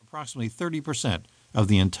approximately 30% of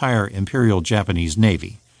the entire Imperial Japanese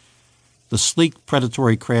Navy. The sleek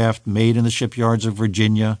predatory craft made in the shipyards of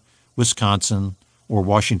Virginia, Wisconsin, or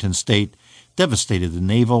Washington State devastated the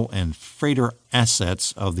naval and freighter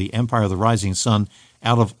assets of the Empire of the Rising Sun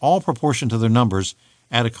out of all proportion to their numbers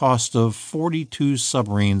at a cost of 42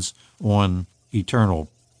 submarines on eternal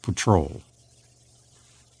patrol.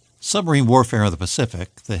 Submarine warfare in the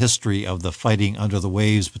Pacific, the history of the fighting under the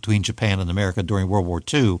waves between Japan and America during World War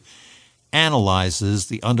II, analyzes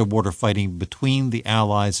the underwater fighting between the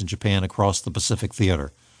Allies and Japan across the Pacific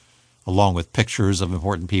theater. Along with pictures of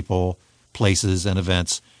important people, places, and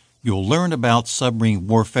events, you'll learn about submarine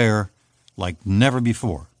warfare like never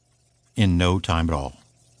before, in no time at all.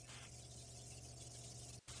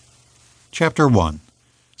 Chapter 1.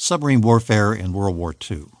 Submarine Warfare in World War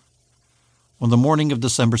II. On the morning of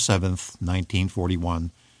December 7th,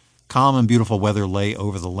 1941, calm and beautiful weather lay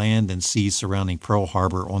over the land and sea surrounding Pearl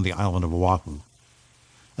Harbor on the island of Oahu.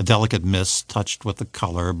 A delicate mist, touched with the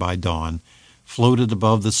color by dawn, floated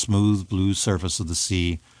above the smooth blue surface of the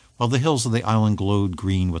sea, while the hills of the island glowed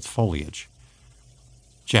green with foliage.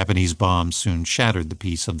 Japanese bombs soon shattered the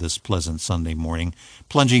peace of this pleasant Sunday morning,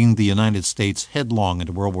 plunging the United States headlong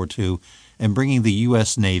into World War II and bringing the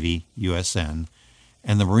U.S. Navy, USN,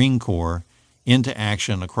 and the Marine Corps into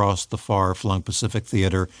action across the far-flung Pacific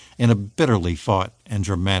theater in a bitterly fought and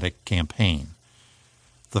dramatic campaign.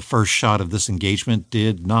 The first shot of this engagement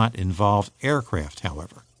did not involve aircraft,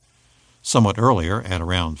 however. Somewhat earlier, at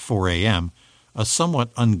around 4 a.m., a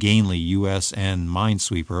somewhat ungainly USN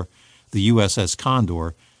minesweeper, the USS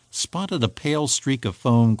Condor, spotted a pale streak of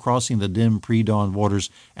foam crossing the dim pre-dawn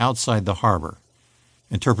waters outside the harbor.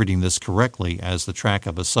 Interpreting this correctly as the track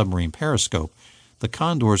of a submarine periscope, the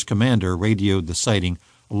Condor's commander radioed the sighting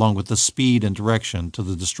along with the speed and direction to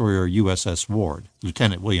the destroyer USS Ward,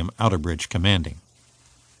 Lieutenant William Outerbridge commanding.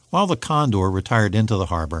 While the Condor retired into the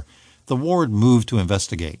harbor, the Ward moved to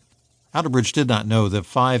investigate. Outerbridge did not know that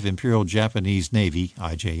 5 Imperial Japanese Navy,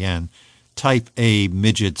 IJN, Type A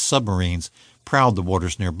midget submarines prowled the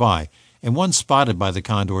waters nearby, and one spotted by the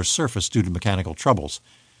Condor's surface due to mechanical troubles.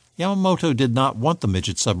 Yamamoto did not want the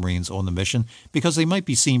midget submarines on the mission because they might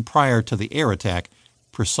be seen prior to the air attack,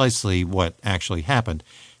 precisely what actually happened.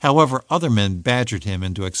 However, other men badgered him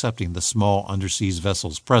into accepting the small undersea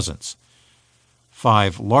vessel's presence.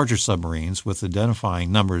 5 larger submarines with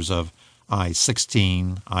identifying numbers of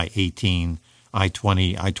I-16, I-18,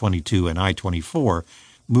 I-20, I-22, and I-24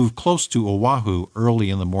 moved close to Oahu early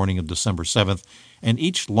in the morning of December 7th, and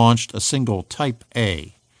each launched a single Type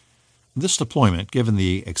A. This deployment, given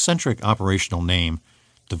the eccentric operational name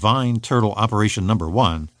Divine Turtle Operation No.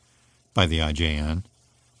 1 by the IJN,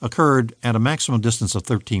 occurred at a maximum distance of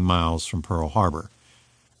 13 miles from Pearl Harbor.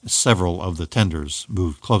 Several of the tenders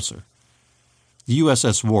moved closer. The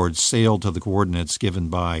USS Ward sailed to the coordinates given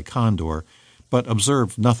by Condor, but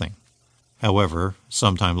observed nothing. However,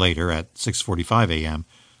 sometime later, at 6:45 a.m.,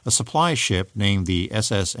 a supply ship named the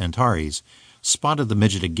SS Antares spotted the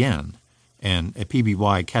midget again, and a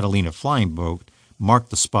PBY Catalina flying boat marked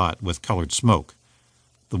the spot with colored smoke.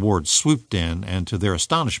 The Ward swooped in, and to their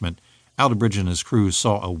astonishment, Outerbridge and his crew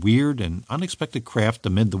saw a weird and unexpected craft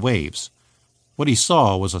amid the waves. What he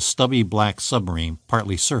saw was a stubby black submarine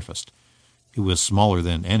partly surfaced. It was smaller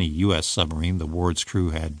than any U.S. submarine the Ward's crew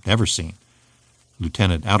had ever seen.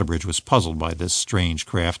 Lieutenant Outerbridge was puzzled by this strange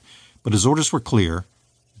craft, but his orders were clear: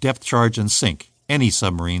 depth charge and sink any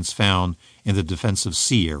submarines found in the defensive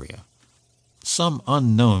sea area. Some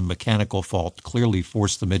unknown mechanical fault clearly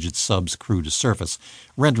forced the midget sub's crew to surface,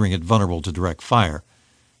 rendering it vulnerable to direct fire.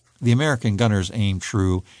 The American gunners aimed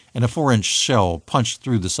true, and a 4-inch shell punched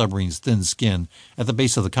through the submarine's thin skin at the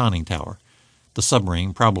base of the conning tower. The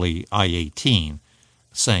submarine, probably I-18,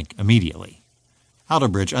 sank immediately.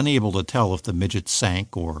 Outerbridge, unable to tell if the midget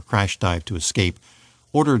sank or crash dived to escape,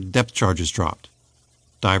 ordered depth charges dropped.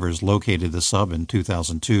 Divers located the sub in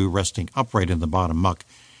 2002, resting upright in the bottom muck,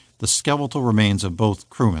 the skeletal remains of both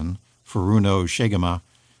crewmen, Furuno Shigema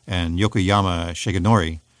and Yokoyama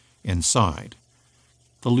Shigenori, inside.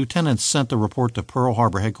 The lieutenants sent a report to Pearl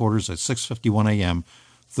Harbor headquarters at 6:51 a.m.,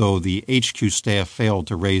 though the HQ staff failed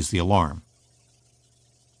to raise the alarm.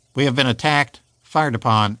 "We have been attacked, fired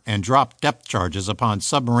upon, and dropped depth charges upon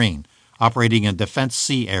submarine operating in defense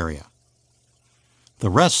sea area."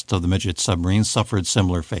 The rest of the midget submarines suffered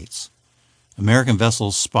similar fates. American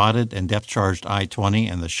vessels spotted and depth-charged I-20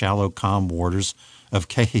 in the shallow calm waters of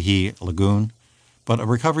Kehihi Lagoon, but a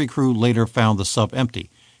recovery crew later found the sub empty,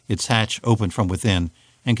 its hatch open from within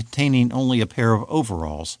and containing only a pair of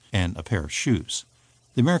overalls and a pair of shoes.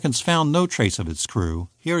 The Americans found no trace of its crew,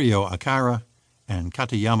 Hiryo Akira and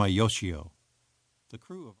Katayama Yoshio. The crew of